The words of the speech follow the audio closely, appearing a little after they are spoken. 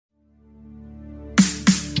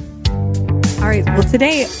All right. Well,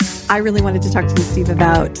 today I really wanted to talk to you, Steve,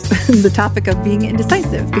 about the topic of being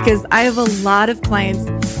indecisive, because I have a lot of clients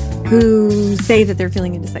who say that they're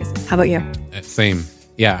feeling indecisive. How about you? Same.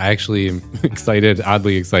 Yeah, I actually am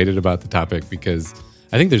oddly excited about the topic, because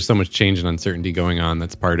I think there's so much change and uncertainty going on.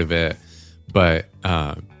 That's part of it. But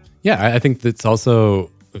I think that's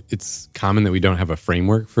also, it's common that we don't have a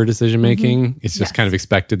framework for decision making. Mm-hmm. It's just kind of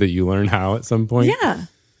expected that you learn how at some point. Yeah.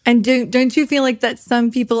 And don't you feel like that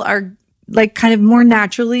some people are like kind of more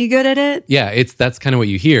naturally good at it? Yeah, that's kind of what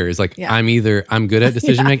you hear is like, I'm good at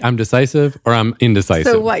decision making, I'm decisive, or I'm indecisive.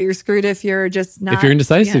 So what, you're screwed if you're just not. If you're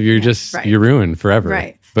indecisive, you're ruined forever.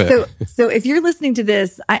 Right. But so if you're listening to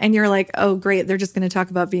this and you're like, oh, great, they're just going to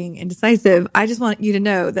talk about being indecisive, I just want you to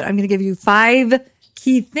know that I'm going to give you 5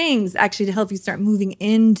 key things actually to help you start moving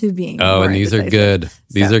into being more and these indecisive. Are good.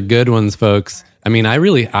 These are good ones, folks. I mean, I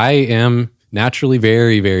am naturally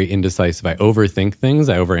very, very indecisive. I overthink things.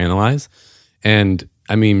 I overanalyze. And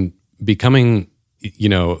I mean, becoming,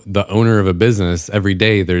 the owner of a business every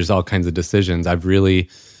day, there's all kinds of decisions.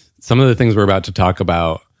 Some of the things we're about to talk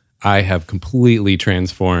about, I have completely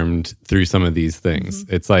transformed through some of these things.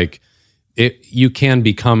 Mm-hmm. It's like, you can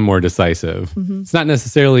become more decisive. Mm-hmm. It's not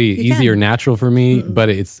necessarily easy or natural for me, but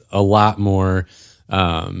it's a lot more,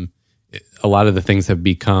 a lot of the things have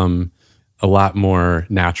become a lot more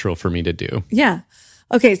natural for me to do. Yeah.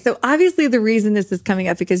 Okay. So obviously the reason this is coming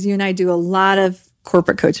up, because you and I do a lot of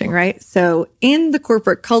corporate coaching, right? So in the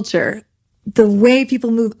corporate culture, the way people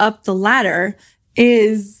move up the ladder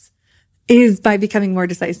is by becoming more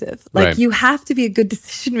decisive. Like you have to be a good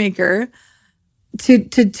decision maker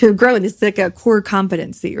to grow. And this is like a core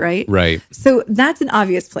competency, right? Right. So that's an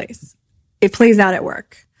obvious place. It plays out at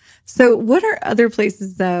work. So what are other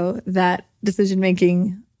places though that decision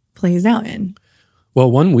making plays out in?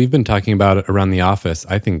 Well, one we've been talking about around the office,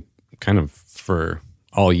 I think kind of for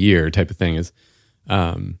all year type of thing, is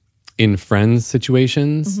in friends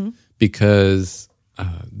situations, because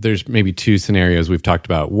there's maybe 2 scenarios we've talked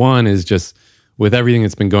about. One is just with everything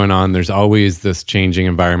that's been going on, there's always this changing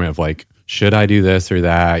environment of like, should I do this or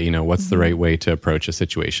that? What's the right way to approach a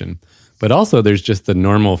situation? But also there's just the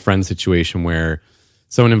normal friend situation where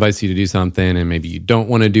someone invites you to do something and maybe you don't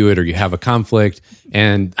want to do it or you have a conflict.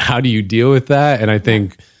 And how do you deal with that? And I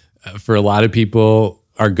think for a lot of people,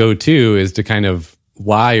 our go-to is to kind of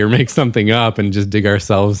lie or make something up and just dig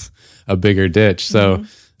ourselves a bigger ditch. So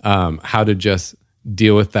how to just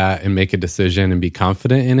deal with that and make a decision and be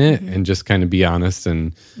confident in it and just kind of be honest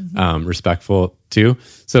and respectful too.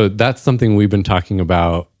 So that's something we've been talking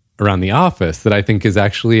about around the office that I think is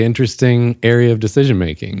actually an interesting area of decision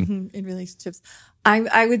making. In relationships.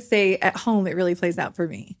 I would say at home, it really plays out for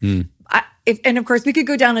me. And of course, we could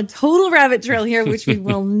go down a total rabbit trail here, which we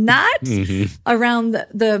will not, around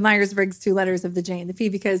the Myers-Briggs 2 letters of the J and the P,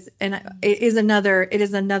 because it is another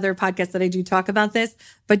podcast that I do talk about this.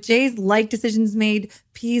 But J's like decisions made,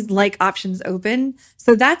 P's like options open.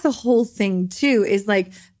 So that's a whole thing too. Is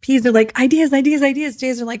like P's are like ideas.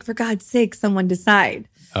 J's are like, for God's sake, someone decide.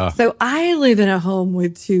 So I live in a home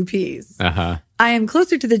with 2 P's. I am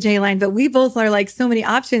closer to the J line, but we both are like so many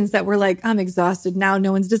options that we're like, I'm exhausted now.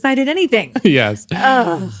 No one's decided anything. Yes.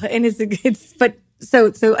 And but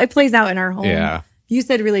it plays out in our home. Yeah. You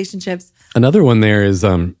said relationships. Another one there is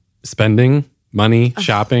spending money,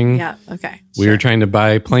 shopping. Yeah. Okay. We were trying to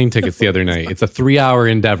buy plane tickets the other night. It's a 3-hour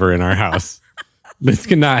endeavor in our house. This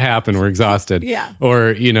cannot happen. We're exhausted. Yeah.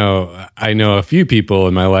 Or, I know a few people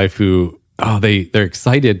in my life who, they're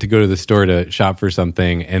excited to go to the store to shop for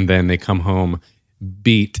something, and then they come home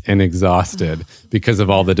beat and exhausted because of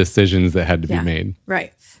all the decisions that had to be made.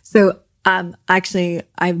 Right. So actually,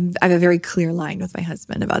 I have a very clear line with my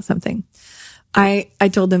husband about something. I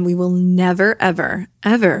told him we will never, ever,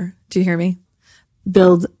 ever, do you hear me,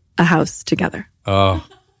 build a house together. Oh,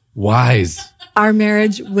 wise. Our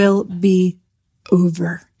marriage will be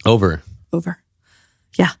over. Over.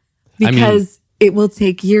 Yeah. Because it will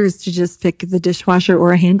take years to just pick the dishwasher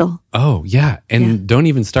or a handle. Oh, yeah. And don't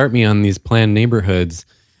even start me on these planned neighborhoods.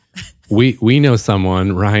 We know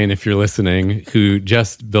someone, Ryan, if you're listening, who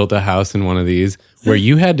just built a house in one of these where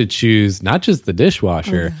you had to choose not just the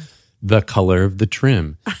dishwasher, the color of the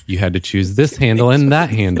trim. You had to choose this handle and that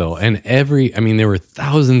handle. And there were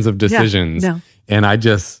thousands of decisions. Yeah, no. And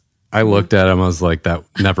I looked at him, I was like, that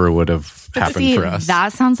never would have happened for us.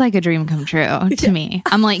 That sounds like a dream come true to me.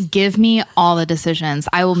 I'm like, give me all the decisions.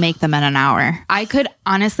 I will make them in an hour. I could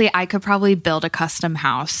probably build a custom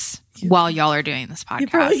house while y'all are doing this You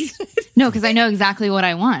probably podcast. No, because I know exactly what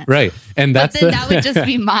I want. Right. And But that's then that would just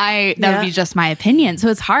be would be just my opinion. So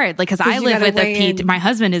it's hard. Like, because I you live gotta with a weigh P. in. My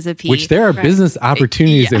husband is a P. which there are business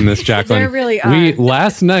opportunities in this, Jacqueline. There really are. We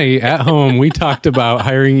last night at home we talked about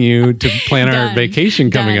hiring you to plan our Done.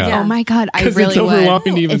 vacation coming Done. up. Oh my God. I 'Cause really it's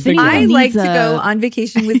overwhelming would. to even If think anyone about. I like needs to go on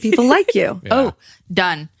vacation with people like you. Oh,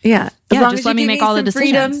 done. Yeah. As Yeah, long just as let you me give make all the some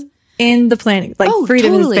freedom decisions. in the planning, like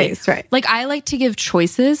freedom in space, right? Like, I like to give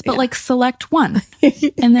choices, but like select one. And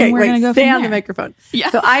then Okay, we're going to go stay from on there. the microphone. Yeah.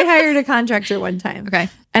 So I hired a contractor one time. Okay.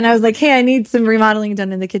 And I was like, hey, I need some remodeling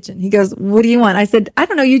done in the kitchen. He goes, what do you want? I said, I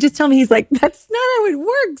don't know. You just tell me. He's like, that's not how it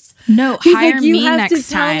works. No, He's hire like, you me have next to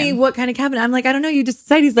tell me time. what kind of cabinet. I'm like, I don't know. You just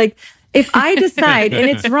decide. He's like, if I decide and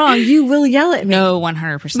it's wrong, you will yell at me. No,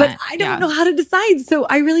 100%. But I don't know how to decide. So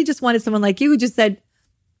I really just wanted someone like you who just said,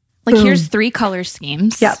 Like, boom. here's 3 color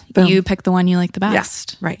schemes. Yeah, boom. You pick the one you like the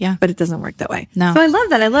best. Right. Yeah. But it doesn't work that way. No. So I love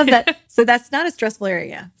that. I love that. So that's not a stressful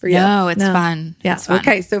area for you. No, it's fun. Yeah. It's fun.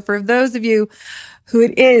 Okay. So for those of you who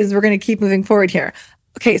it is, we're going to keep moving forward here.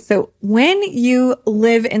 Okay. So when you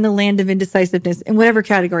live in the land of indecisiveness, in whatever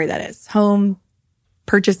category that is, home,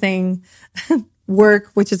 purchasing,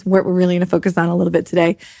 work, which is what we're really going to focus on a little bit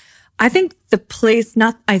today. The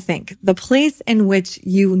place in which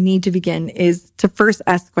you need to begin is to first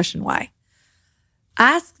ask the question, why?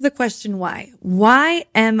 Ask the question, why? Why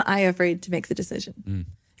am I afraid to make the decision?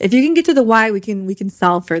 If you can get to the why, we can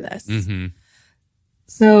solve for this.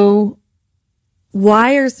 So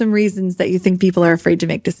why are some reasons that you think people are afraid to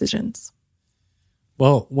make decisions?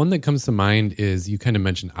 Well, one that comes to mind is you kind of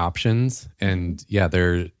mentioned options. And yeah,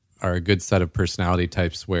 there are a good set of personality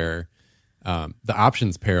types where the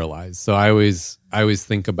options paralyze. So I always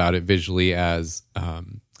think about it visually as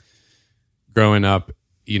growing up,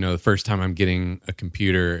 the first time I'm getting a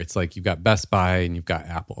computer, it's like you've got Best Buy and you've got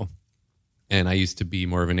Apple. And I used to be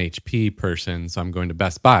more of an HP person, so I'm going to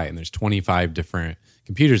Best Buy and there's 25 different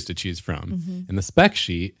computers to choose from. And the spec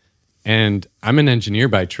sheet, and I'm an engineer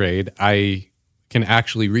by trade, I can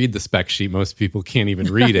actually read the spec sheet. Most people can't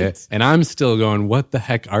even read it. And I'm still going, what the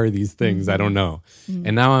heck are these things? I don't know.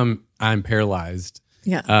 And now I'm paralyzed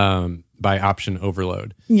by option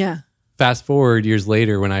overload. Yeah. Fast forward years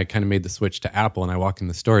later when I kind of made the switch to Apple and I walk in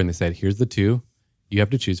the store and they said, here's the 2 you have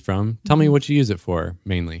to choose from. Tell me what you use it for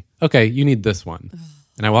mainly. Okay, you need this one.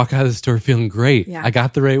 And I walk out of the store feeling great. Yeah. I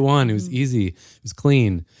got the right one. It was easy. It was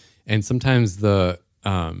clean. And sometimes the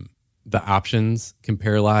options can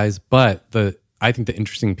paralyze, but I think the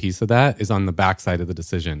interesting piece of that is on the backside of the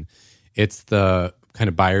decision. It's the kind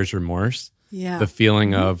of buyer's remorse. Yeah. The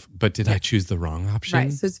feeling of, but did I choose the wrong option?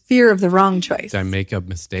 Right. So it's fear of the wrong choice. Did I make a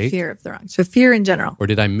mistake? Fear of the wrong. So fear in general. Or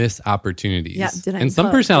did I miss opportunities? Yeah. And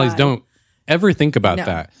some personalities don't ever think about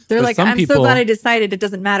that. They're But like, some I'm people, so glad I decided it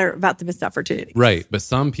doesn't matter about the missed opportunity. Right. But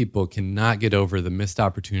some people cannot get over the missed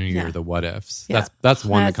opportunity or the what ifs. Yeah. That's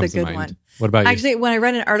one that That's comes a to good mind. one. What about you? Actually, when I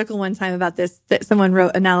read an article one time about this, that someone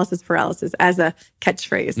wrote analysis paralysis as a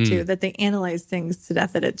catchphrase too, that they analyze things to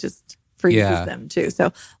death that it just freezes them too.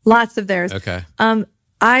 So lots of theirs. Okay.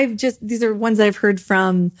 These are ones that I've heard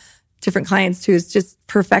from different clients too, is just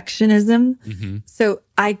perfectionism. So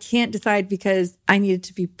I can't decide because I need it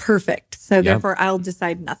to be perfect. So therefore I'll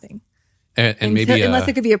decide nothing. And maybe unless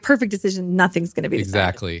it could be a perfect decision, nothing's going to be decided.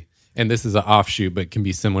 exactly. And this is an offshoot, but can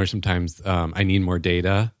be similar sometimes. I need more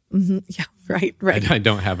data. Yeah, right. I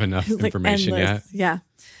don't have enough Like information endless. yet. Yeah.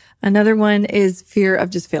 Another one is fear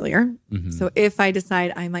of just failure. So if I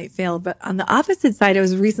decide I might fail, but on the opposite side, I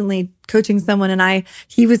was recently coaching someone and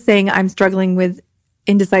he was saying, I'm struggling with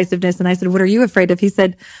indecisiveness. And I said, what are you afraid of? He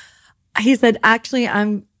said, actually,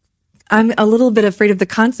 I'm a little bit afraid of the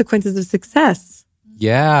consequences of success.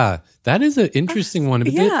 Yeah. That is an interesting one.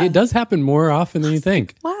 It does happen more often than you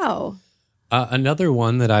think. Wow. Another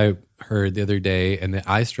one that I heard the other day and that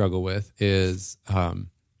I struggle with is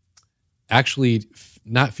actually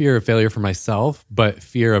not fear of failure for myself, but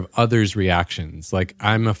fear of others' reactions. Like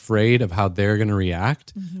I'm afraid of how they're going to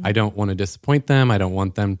react. I don't want to disappoint them. I don't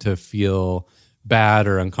want them to feel bad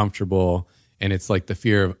or uncomfortable. And it's like the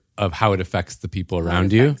fear of how it affects the people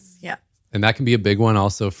around you. Yeah. And that can be a big one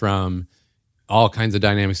also from all kinds of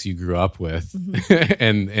dynamics you grew up with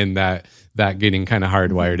and that getting kind of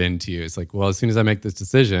hardwired into you. It's like, well, as soon as I make this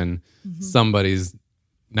decision, somebody's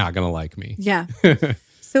not going to like me. Yeah.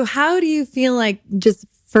 So how do you feel like just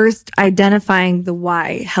first identifying the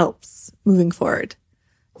why helps moving forward?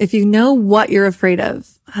 If you know what you're afraid of,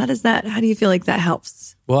 how do you feel like that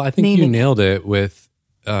helps? Well, I think you nailed it with,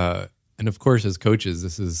 and of course, as coaches,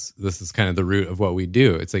 this is kind of the root of what we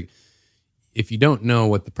do. It's like, if you don't know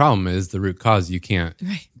what the problem is, the root cause, you can't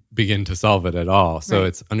begin to solve it at all. So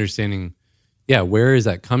it's understanding yeah, where is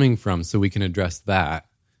that coming from? So we can address that.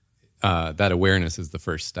 That awareness is the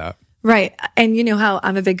first step. Right. And you know how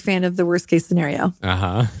I'm a big fan of the worst case scenario.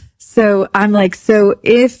 Uh-huh. So I'm like, so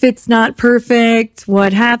if it's not perfect,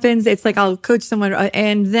 what happens? It's like I'll coach someone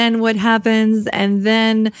and then what happens? And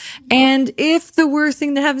if the worst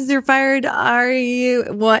thing that happens, you're fired,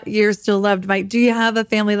 you're still loved by, do you have a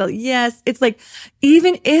family? Yes. It's like,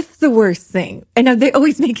 even if the worst thing, I know they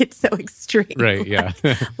always make it so extreme. Right. Yeah.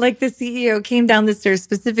 Like the CEO came down the stairs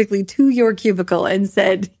specifically to your cubicle and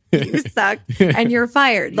said, you suck and you're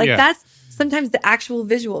fired. Like that's sometimes the actual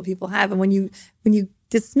visual people have. And when you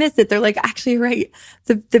dismiss it, they're like, actually, right.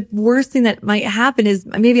 The worst thing that might happen is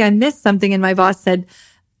maybe I missed something and my boss said,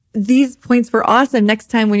 these points were awesome. Next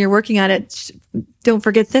time when you're working on it, don't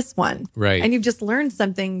forget this one. Right. And you've just learned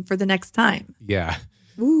something for the next time. Yeah.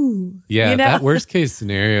 Ooh. Yeah. That worst case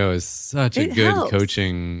scenario is such a good helps.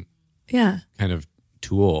 Coaching kind of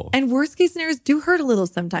tool. And worst case scenarios do hurt a little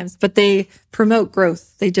sometimes, but they promote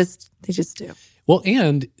growth. They just do. Well,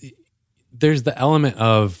 and there's the element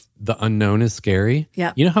of the unknown is scary.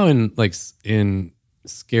 Yeah. You know how in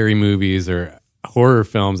scary movies or horror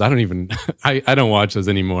films, I don't watch those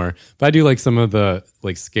anymore, but I do like some of the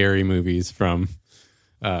like scary movies from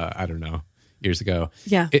I don't know, years ago.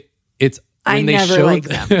 Yeah. It's I never like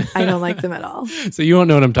them. I don't like them at all. So you won't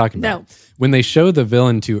know what I'm talking about. No. When they show the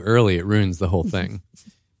villain too early, it ruins the whole thing.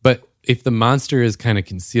 But if the monster is kind of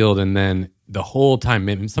concealed and then the whole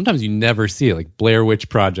time, sometimes you never see it, like Blair Witch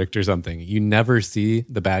Project or something, you never see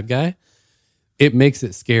the bad guy, it makes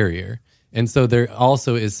it scarier. And so there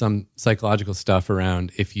also is some psychological stuff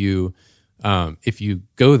around if you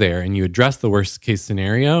go there and you address the worst case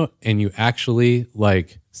scenario and you actually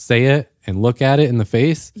like say it and look at it in the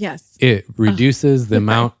face, yes, it reduces the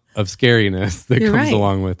amount of scariness that comes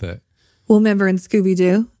along with it. Well, remember in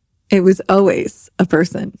Scooby-Doo, it was always a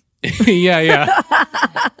person. Yeah.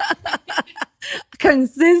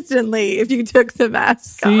 Consistently, if you took the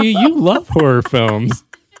mask off. See, you love horror films.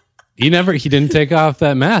 He didn't take off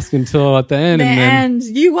that mask until at the end. And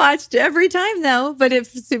you watched every time though. But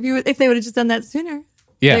if they would have just done that sooner,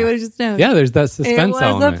 they would have just known. Yeah, there's that suspense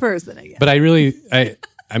element. It was a person again. But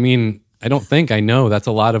I mean, I don't think I know that's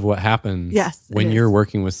a lot of what happens when you're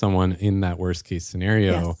working with someone in that worst case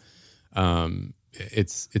scenario.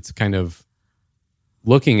 Yes. It's kind of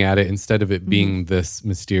looking at it instead of it being this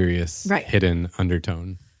mysterious hidden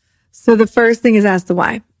undertone. So the first thing is ask the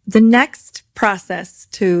why. The next process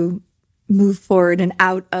to move forward and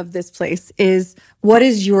out of this place is, what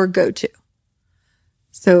is your go-to?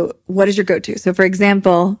 So what is your go-to? So for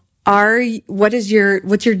example, what's your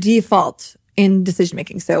default in decision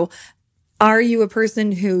making? So are you a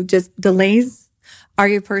person who just delays? Are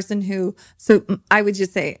you a person who, so I would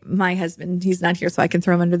just say my husband, he's not here so I can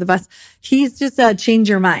throw him under the bus. He's just change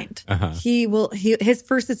your mind. Uh-huh. His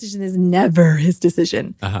first decision is never his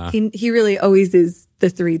decision. Uh-huh. He really always is the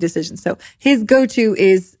three decisions. So his go-to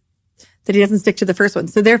is that he doesn't stick to the first one.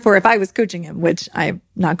 So therefore, if I was coaching him, which I'm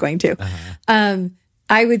not going to,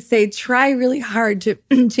 I would say try really hard to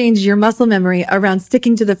change your muscle memory around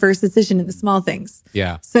sticking to the first decision in the small things.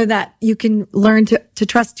 Yeah. So that you can learn to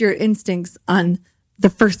trust your instincts on the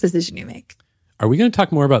first decision you make. Are we going to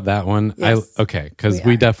talk more about that one? Yes. Okay, because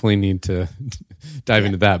we definitely need to dive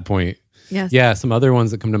into that point. Yes. Yeah, some other ones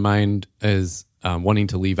that come to mind is wanting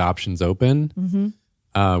to leave options open,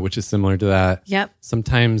 which is similar to that. Yep.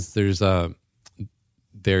 Sometimes there's I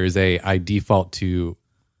default to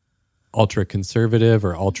ultra conservative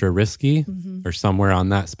or ultra risky or somewhere on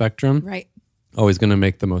that spectrum. Right. Always going to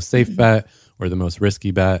make the most safe bet or the most risky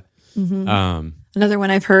bet. Another one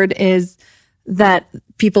I've heard is that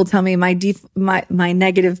people tell me my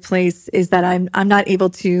negative place is that I'm not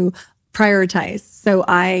able to prioritize. So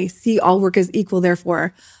I see all work as equal.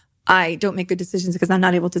 Therefore, I don't make good decisions because I'm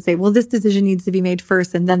not able to say, well, this decision needs to be made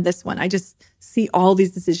first and then this one. I just see all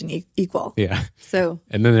these decisions equal. Yeah. So,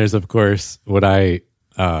 and then there's, of course, what I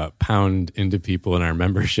pound into people in our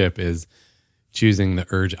membership is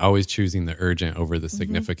always choosing the urgent over the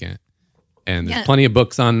significant. And there's plenty of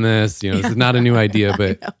books on this. This is not a new idea,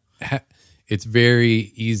 but it's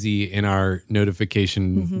very easy in our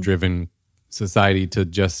notification-driven society to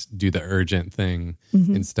just do the urgent thing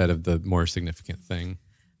instead of the more significant thing.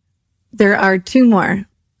 There are two more.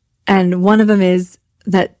 And one of them is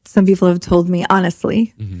that some people have told me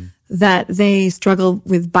honestly that they struggle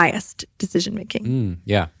with biased decision-making.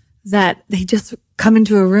 That they just come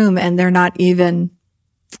into a room and they're not even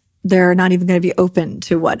going to be open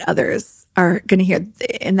to what others are going to hear,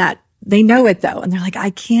 and that they know it though. And they're like,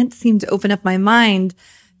 I can't seem to open up my mind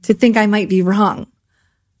to think I might be wrong.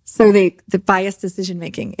 So the biased decision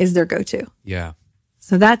making is their go-to. Yeah.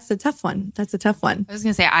 So that's a tough one. That's a tough one. I was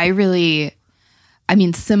going to say,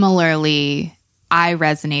 similarly, I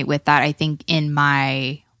resonate with that. I think in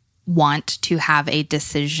my want to have a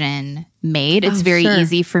decision made, it's very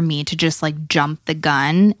easy for me to just like jump the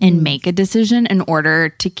gun and make a decision in order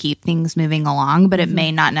to keep things moving along, but it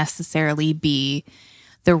may not necessarily be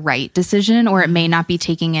the right decision, or it may not be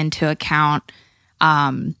taking into account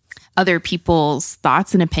other people's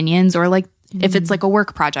thoughts and opinions, or like if it's like a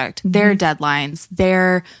work project, their deadlines,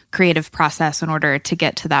 their creative process in order to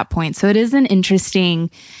get to that point. So it is an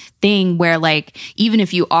interesting thing where like, even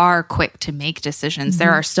if you are quick to make decisions,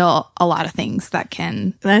 there are still a lot of things that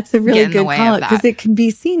can That's a really good call, because it can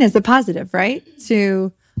be seen as a positive, right?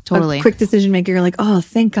 To totally a quick decision maker, you're like, oh,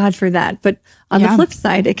 thank God for that. But on the flip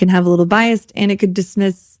side, it can have a little biased, and it could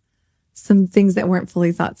dismiss some things that weren't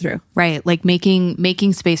fully thought through. Right. Like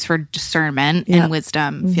making space for discernment and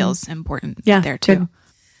wisdom feels important there too. Good.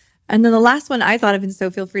 And then the last one I thought of, and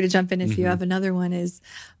so feel free to jump in if you have another one, is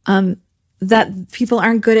that people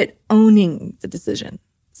aren't good at owning the decision.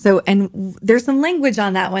 So, and there's some language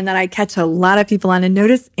on that one that I catch a lot of people on. And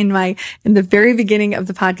notice in the very beginning of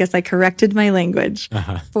the podcast, I corrected my language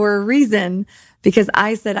for a reason, because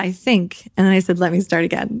I said, I think, and then I said, let me start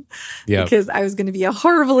again. Because I was going to be a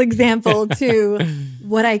horrible example to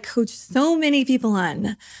what I coach so many people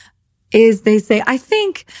on is they say, I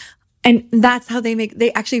think, and that's how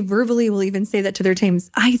they actually verbally will even say that to their teams.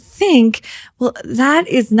 I think, well, that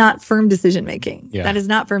is not firm decision making. Yeah. That is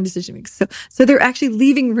not firm decision making. So they're actually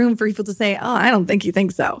leaving room for people to say, oh, I don't think you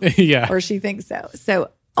think so. Or she thinks so. So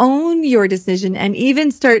own your decision, and even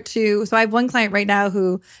start to, so I have one client right now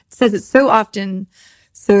who says it so often.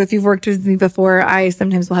 So if you've worked with me before, I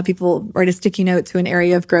sometimes will have people write a sticky note to an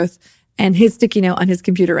area of growth, and his sticky note on his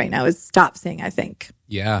computer right now is stop saying, I think.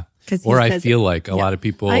 Yeah. Or I feel like a lot of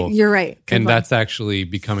people, you're right. And that's actually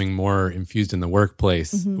becoming more infused in the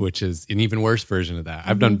workplace, which is an even worse version of that.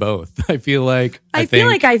 I've done both. I feel like I feel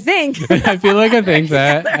like I think I feel like I think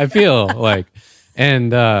that I feel like,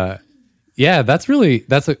 and that's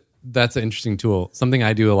an interesting tool. Something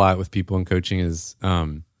I do a lot with people in coaching is,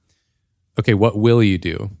 okay, what will you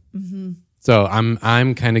do? So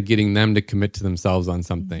I'm kind of getting them to commit to themselves on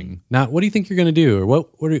something. Not what do you think you're going to do, or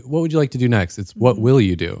what would you like to do next? It's what will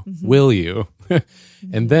you do? Will you?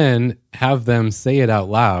 And then have them say it out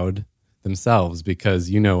loud themselves, because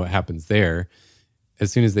you know what happens there.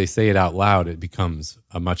 As soon as they say it out loud, it becomes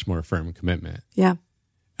a much more firm commitment. Yeah.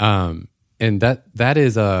 And that's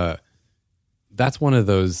one of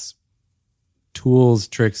those tools,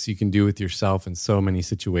 tricks you can do with yourself in so many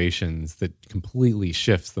situations that completely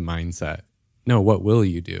shifts the mindset. No, what will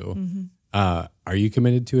you do? Are you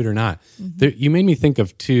committed to it or not? You made me think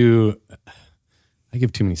of I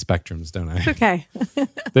give too many spectrums, don't I? Okay.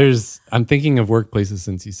 I'm thinking of workplaces,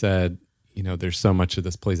 since you said, there's so much of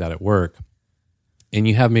this plays out at work. And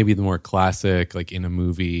you have maybe the more classic, like in a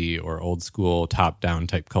movie or old school top-down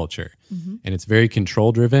type culture. And it's very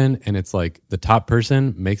control-driven, and it's like the top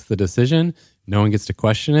person makes the decision, no one gets to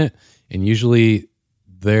question it, and usually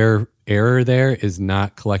their error there is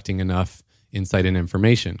not collecting enough insight and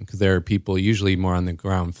information, because there are people usually more on the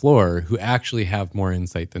ground floor who actually have more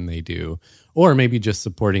insight than they do, or maybe just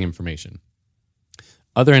supporting information.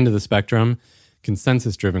 Other end of the spectrum,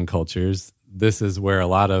 consensus-driven cultures. This is where a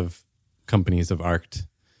lot of companies have arced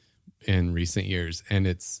in recent years, and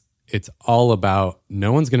it's all about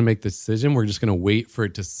no one's going to make the decision. We're just going to wait for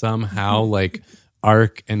it to somehow like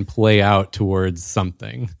arc and play out towards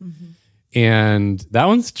something. And that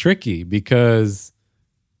one's tricky, because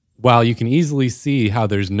while you can easily see how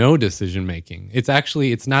there's no decision making, it's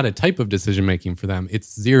not a type of decision making for them.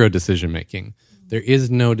 It's zero decision making. There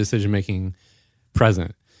is no decision making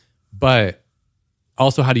present. But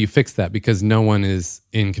also, how do you fix that? Because no one is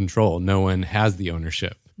in control. No one has the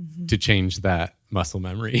ownership to change that muscle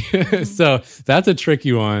memory. So that's a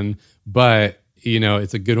tricky one, but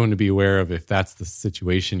it's a good one to be aware of if that's the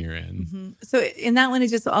situation you're in. So in that one, it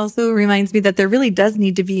just also reminds me that there really does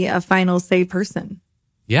need to be a final say person.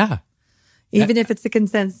 Yeah. Even if it's a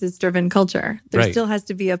consensus-driven culture, there still has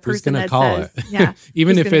to be a person that says, it.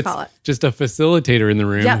 Even if it's just a facilitator in the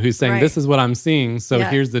room who's saying, this is what I'm seeing, so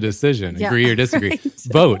here's the deciation, agree or disagree.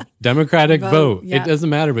 Vote, democratic vote. It doesn't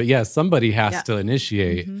matter, but somebody has to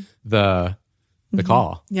initiate the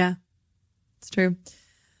call. Yeah, it's true.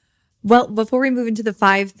 Well, before we move into the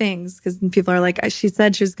 5 things, because people are like, she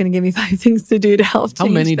said she was going to give me 5 things to do to help change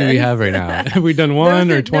How many do we have right now? Have we done 1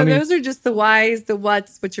 or 20? No, those are just the whys, the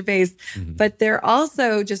what's your base. But there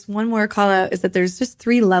also, just one more call out, is that there's just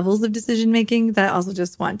 3 levels of decision making that I also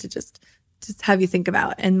just want to just have you think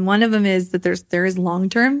about. And one of them is that there is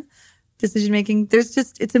long-term decision making.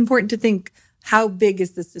 It's important to think How big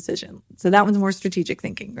is this decision? So that one's more strategic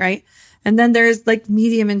thinking, right? And then there's like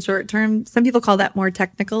medium and short term. Some people call that more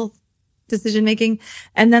technical decision making.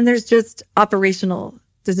 And then there's just operational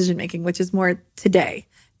decision making, which is more today,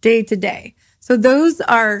 day to day. So those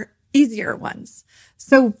are easier ones.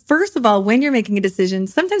 So first of all, when you're making a decision,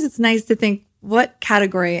 sometimes it's nice to think, what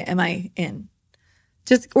category am I in?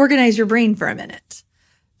 Just organize your brain for a minute,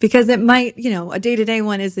 because it might, a day-to-day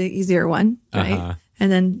one is the easier one, right? Uh-huh.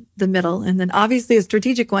 And then the middle, and then obviously a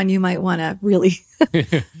strategic one you might want to really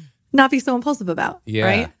not be so impulsive about,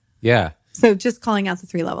 right? Yeah. So just calling out the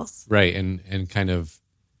 3 levels. Right, and kind of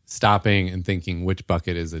stopping and thinking, which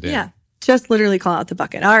bucket is it in? Yeah, just literally call out the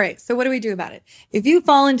bucket. All right, so what do we do about it? If you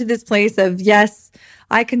fall into this place of, yes,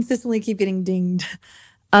 I consistently keep getting dinged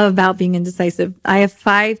about being indecisive, I have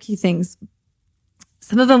 5 key things.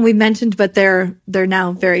 Some of them we mentioned, but they're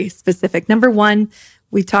now very specific. Number 1,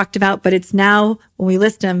 we talked about, but it's now, when we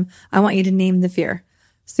list them, I want you to name the fear.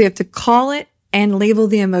 So you have to call it and label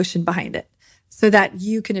the emotion behind it so that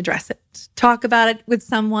you can address it. Talk about it with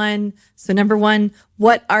someone. So number 1,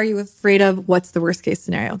 what are you afraid of? What's the worst case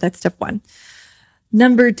scenario? That's step 1.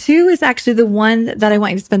 Number 2 is actually the one that I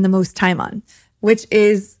want you to spend the most time on, which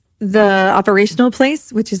is the operational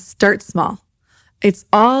place, which is start small. It's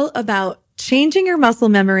all about changing your muscle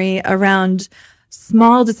memory around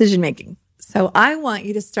small decision making. So I want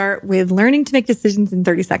you to start with learning to make decisions in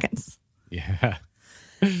 30 seconds. Yeah.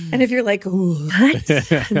 And if you're like, what?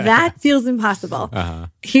 That feels impossible. Uh-huh.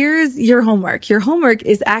 Here's your homework. Your homework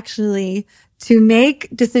is actually to make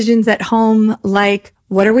decisions at home, like,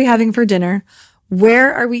 what are we having for dinner?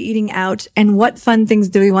 Where are we eating out? And what fun things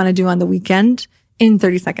do we want to do on the weekend in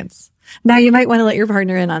 30 seconds? Now, you might want to let your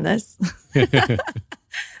partner in on this.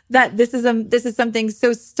 That this is something.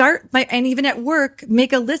 So start by, and even at work,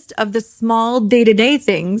 make a list of the small day-to-day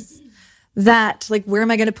things that, like, where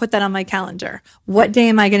am I going to put that on my calendar? What day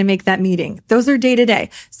am I going to make that meeting? Those are day-to-day.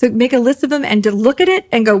 So make a list of them and to look at it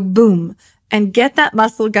and go boom and get that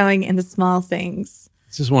muscle going in the small things.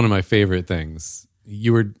 It's just one of my favorite things.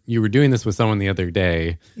 You were doing this with someone the other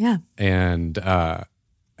day. Yeah. And I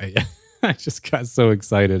just got so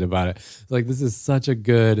excited about it. Like, this is such a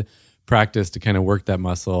good practice to kind of work that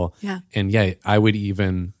muscle. Yeah. And I would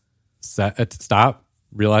even stop,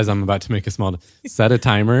 realize I'm about to make set a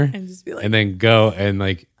timer and just be like, and then go and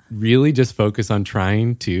like really just focus on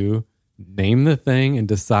trying to name the thing and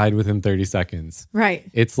decide within 30 seconds. Right.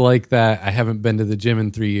 It's like that. I haven't been to the gym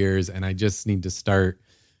in 3 years and I just need to start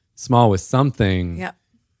small with something. Yeah.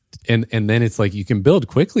 And then it's like you can build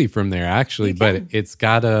quickly from there actually, but it's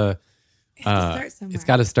gotta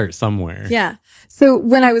start somewhere. Yeah. So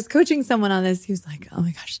when I was coaching someone on this, he was like, oh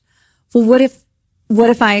my gosh, well, what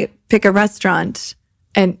if I pick a restaurant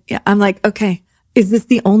and I'm like, okay, is this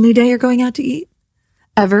the only day you're going out to eat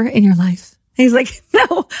ever in your life? And he's like,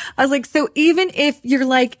 no. I was like, so even if you're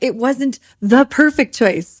like, it wasn't the perfect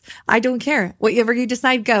choice, I don't care. Whatever you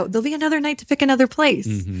decide, go. There'll be another night to pick another place.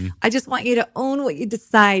 Mm-hmm. I just want you to own what you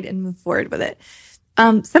decide and move forward with it.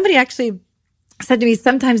 Somebody actually said to me,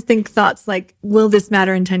 sometimes think thoughts like, will this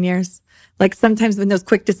matter in 10 years? Like sometimes when those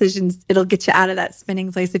quick decisions, it'll get you out of that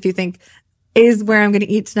spinning place. If you think, is where I'm going to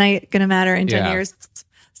eat tonight going to matter in 10 years?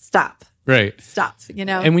 Stop. Right. Stop,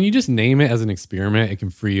 And when you just name it as an experiment, it can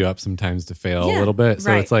free you up sometimes to fail a little bit.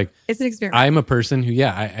 So it's like, it's an experiment. I'm a person who,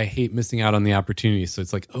 I hate missing out on the opportunity. So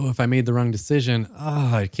it's like, if I made the wrong decision,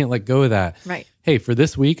 I can't let go of that. Right. Hey, for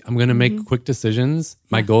this week, I'm going to make quick decisions.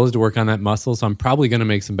 My goal is to work on that muscle. So I'm probably going to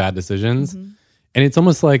make some bad decisions. Mm-hmm. And it's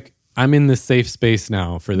almost like I'm in this safe space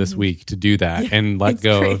now for this week to do that and let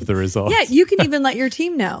go of the results. Yeah, you can even let your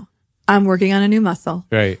team know, I'm working on a new muscle.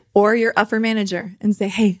 Right. Or your upper manager and say,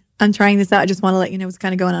 hey, I'm trying this out. I just want to let you know what's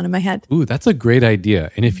kind of going on in my head. Ooh, that's a great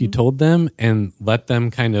idea. And if you told them and let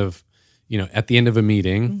them kind of, at the end of a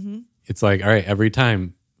meeting, it's like, all right, every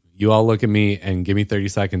time you all look at me and give me 30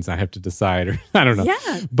 seconds, I have to decide, or I don't know.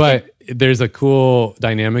 Yeah. But there's a cool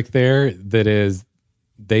dynamic there that is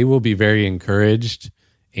they will be very encouraged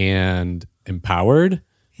and empowered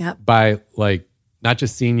by like not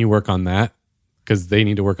just seeing you work on that, because they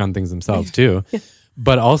need to work on things themselves too,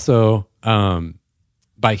 but also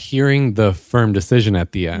by hearing the firm decision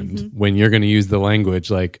at the end when you're going to use the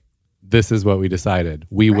language like, this is what we decided.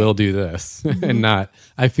 We will do this and not,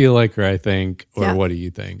 I feel like, or I think, or what do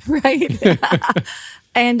you think? Right.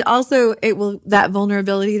 And also that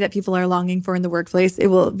vulnerability that people are longing for in the workplace, it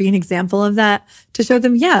will be an example of that to show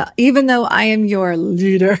them, even though I am your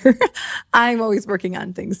leader, I'm always working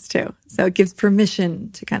on things too. So it gives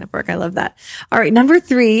permission to kind of work. I love that. All right. Number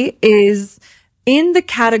 3 is in the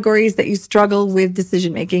categories that you struggle with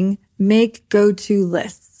decision making, make go-to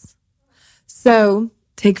lists. So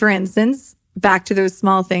take, for instance, back to those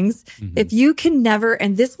small things. If you can never,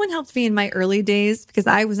 and this one helped me in my early days because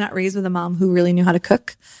I was not raised with a mom who really knew how to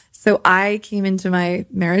cook. So I came into my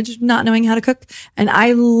marriage not knowing how to cook. And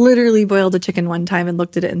I literally boiled a chicken one time and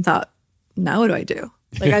looked at it and thought, now what do I do?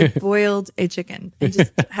 Like I boiled a chicken and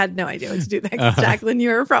just had no idea what to do next. Jacqueline, you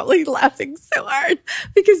were probably laughing so hard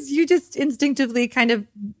because you just instinctively kind of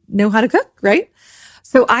know how to cook, right?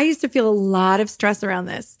 So I used to feel a lot of stress around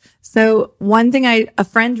this. So one thing a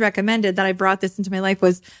friend recommended that I brought this into my life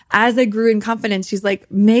was as I grew in confidence, she's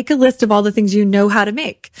like, make a list of all the things you know how to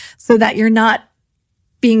make so that you're not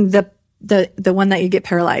being the one that you get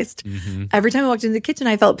paralyzed. Every time I walked into the kitchen,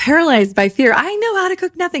 I felt paralyzed by fear. I know how to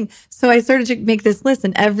cook nothing. So I started to make this list.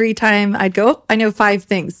 And every time I'd go, oh, I know 5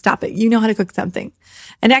 things. Stop it. You know how to cook something.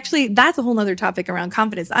 And actually, that's a whole nother topic around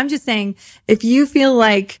confidence. I'm just saying, if you feel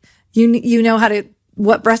like you know how to,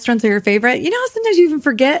 what restaurants are your favorite? You know how sometimes you even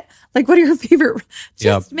forget, like, what are your favorite?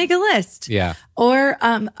 Just make a list. Yeah. Or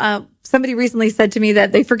somebody recently said to me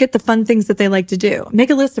that they forget the fun things that they like to do. Make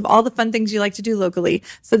a list of all the fun things you like to do locally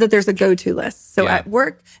so that there's a go-to list. So at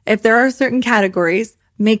work, if there are certain categories,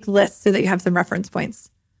 make lists so that you have some reference points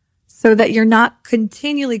so that you're not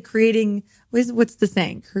continually creating, what's the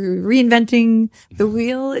saying? Reinventing the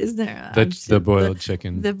wheel? Is there? The boiled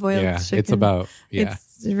chicken. The boiled chicken. It's about,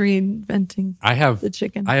 It's reinventing the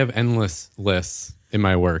chicken. I have endless lists in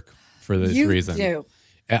my work for this reason. You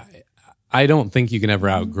do. I don't think you can ever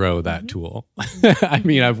outgrow that tool. I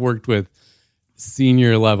mean, I've worked with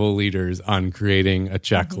senior level leaders on creating a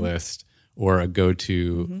checklist or a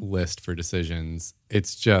go-to list for decisions.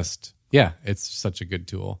 It's just, it's such a good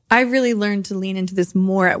tool. I really learned to lean into this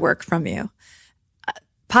more at work from you.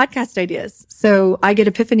 Podcast ideas. So I get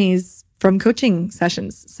epiphanies from coaching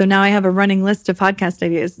sessions. So now I have a running list of podcast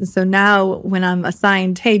ideas. And so now when I'm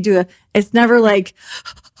assigned, hey, it's never like,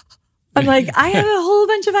 I'm like, I have a whole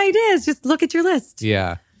bunch of ideas. Just look at your list.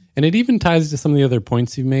 Yeah. And it even ties to some of the other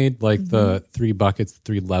points you made, like the 3 buckets,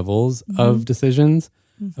 3 levels of decisions.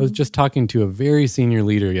 I was just talking to a very senior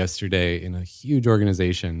leader yesterday in a huge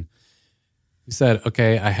organization who said,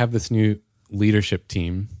 okay, I have this new leadership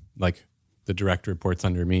team, like the direct reports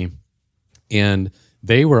under me. And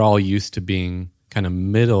they were all used to being kind of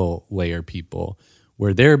middle layer people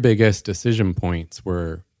where their biggest decision points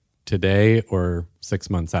were today or 6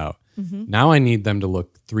 months out. Now I need them to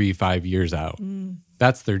look 3-5 years out.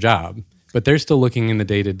 That's their job. But they're still looking in the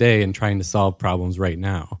day-to-day and trying to solve problems right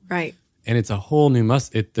now. Right. And it's a whole new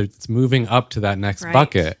it's moving up to that next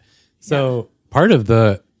bucket. So part of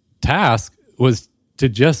the task was to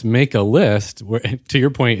just make a list where, to your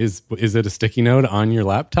point, is it a sticky note on your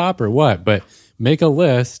laptop or what? But make a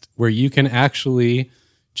list where you can actually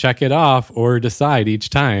check it off or decide each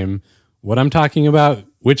time what I'm talking about,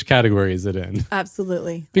 which category is it in?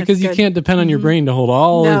 Absolutely. Because you can't depend on your brain to hold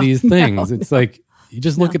all of these things. It's like you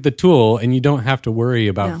just look at the tool and you don't have to worry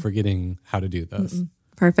about forgetting how to do this.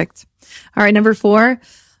 Perfect. All right, number 4.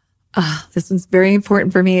 This one's very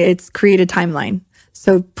important for me. It's create a timeline.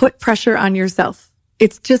 So put pressure on yourself.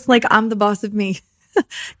 It's just like I'm the boss of me.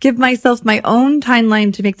 Give myself my own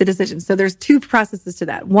timeline to make the decision. So there's 2 processes to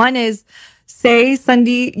that. One is, say,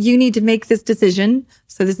 Sunday, you need to make this decision.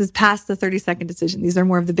 So this is past the 30-second decision. These are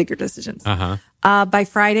more of the bigger decisions. By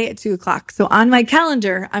Friday at 2:00. So on my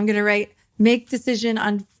calendar, I'm going to write, make decision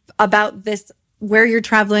about this, where you're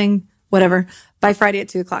traveling, whatever, by Friday at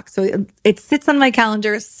 2:00. So it sits on my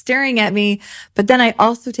calendar staring at me. But then I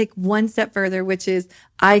also take one step further, which is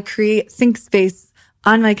I create think space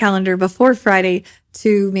on my calendar before Friday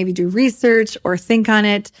to maybe do research or think on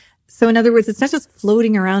it. So in other words, it's not just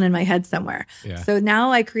floating around in my head somewhere. So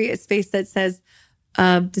now I create a space that says,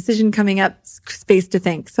 decision coming up, space to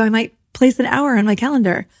think. So I might place an hour on my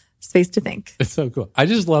calendar, space to think. It's so cool. I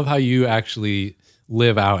just love how you actually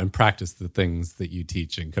live out and practice the things that you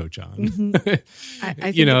teach and coach on. I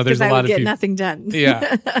think there's a lot of get nothing done.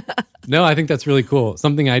 No, I think that's really cool.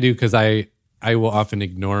 Something I do because I will often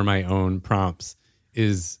ignore my own prompts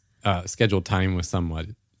is schedule time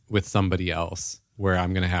with somebody else where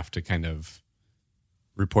I'm going to have to kind of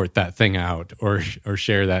report that thing out or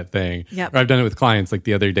share that thing. Or I've done it with clients. Like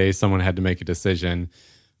the other day, someone had to make a decision.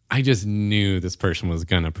 I just knew this person was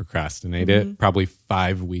going to procrastinate it, probably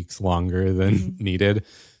 5 weeks longer than needed.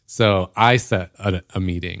 So I set a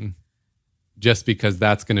meeting just because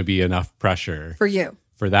that's going to be enough pressure for you.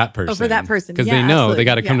 For that person. Oh, for that person. Because they know they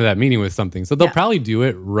got to come to that meeting with something. So they'll probably do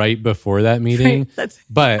it right before that meeting.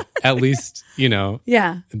 But at least,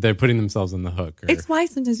 they're putting themselves on the hook. It's why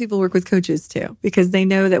sometimes people work with coaches too, because they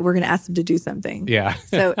know that we're going to ask them to do something.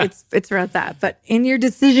 So it's about that. But in your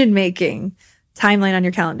decision-making, timeline on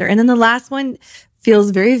your calendar. And then the last one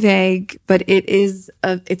feels very vague, but it's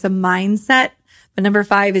a mindset. But number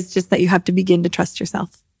 5 is just that you have to begin to trust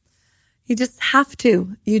yourself. You just have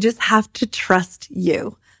to. You just have to trust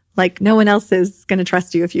you. Like no one else is going to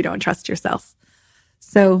trust you if you don't trust yourself.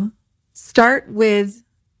 So start with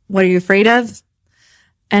what are you afraid of?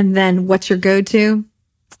 And then what's your go-to?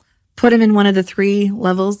 Put them in one of the 3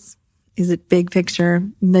 levels. Is it big picture,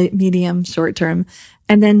 medium, short term?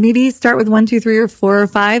 And then maybe start with 1, 2, 3, or 4 or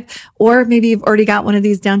 5. Or maybe you've already got one of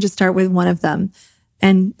these down. Just start with one of them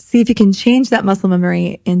and see if you can change that muscle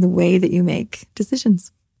memory in the way that you make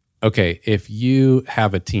decisions. Okay, if you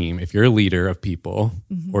have a team, if you're a leader of people,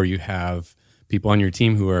 or you have people on your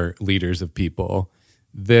team who are leaders of people,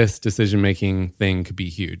 this decision-making thing could be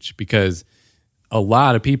huge because a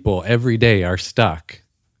lot of people every day are stuck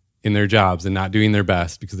in their jobs and not doing their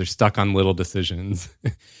best because they're stuck on little decisions.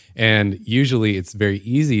 And usually it's very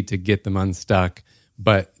easy to get them unstuck,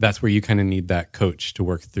 but that's where you kind of need that coach to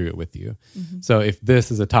work through it with you. So if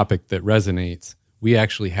this is a topic that resonates, we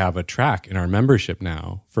actually have a track in our membership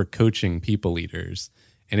now for coaching people leaders.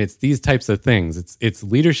 And it's these types of things. It's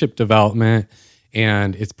leadership development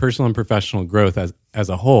and it's personal and professional growth as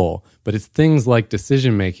a whole, but it's things like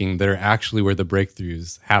decision-making that are actually where the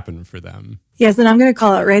breakthroughs happen for them. Yes, and I'm going to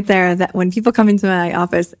call it right there that when people come into my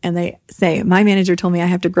office and they say, my manager told me I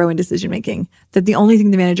have to grow in decision-making, that the only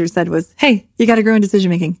thing the manager said was, hey, you got to grow in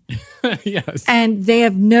decision-making. Yes. And they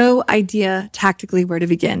have no idea tactically where to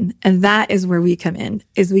begin. And that is where we come in,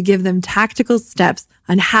 is we give them tactical steps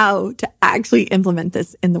on how to actually implement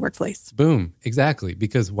this in the workplace. Boom. Exactly.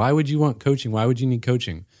 Because why would you want coaching? Why would you need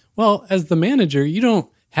coaching? Well, as the manager, you don't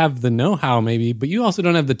have the know-how maybe, but you also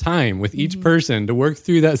don't have the time with each person to work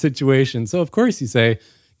through that situation. So of course you say,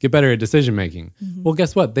 get better at decision-making. Well,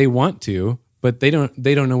 guess what? They want to, but they don't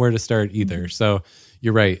know where to start either. So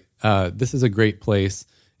you're right. This is a great place.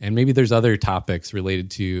 And maybe there's other topics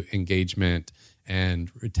related to engagement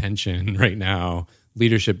and retention right now,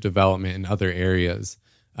 leadership development in other areas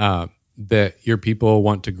that your people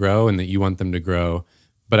want to grow and that you want them to grow.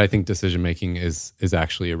 But I think decision-making is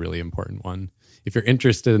actually a really important one. If you're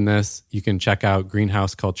interested in this, you can check out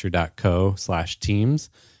greenhouseculture.co/teams.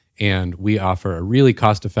 And we offer a really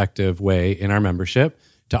cost-effective way in our membership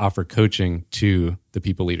to offer coaching to the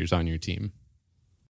people leaders on your team.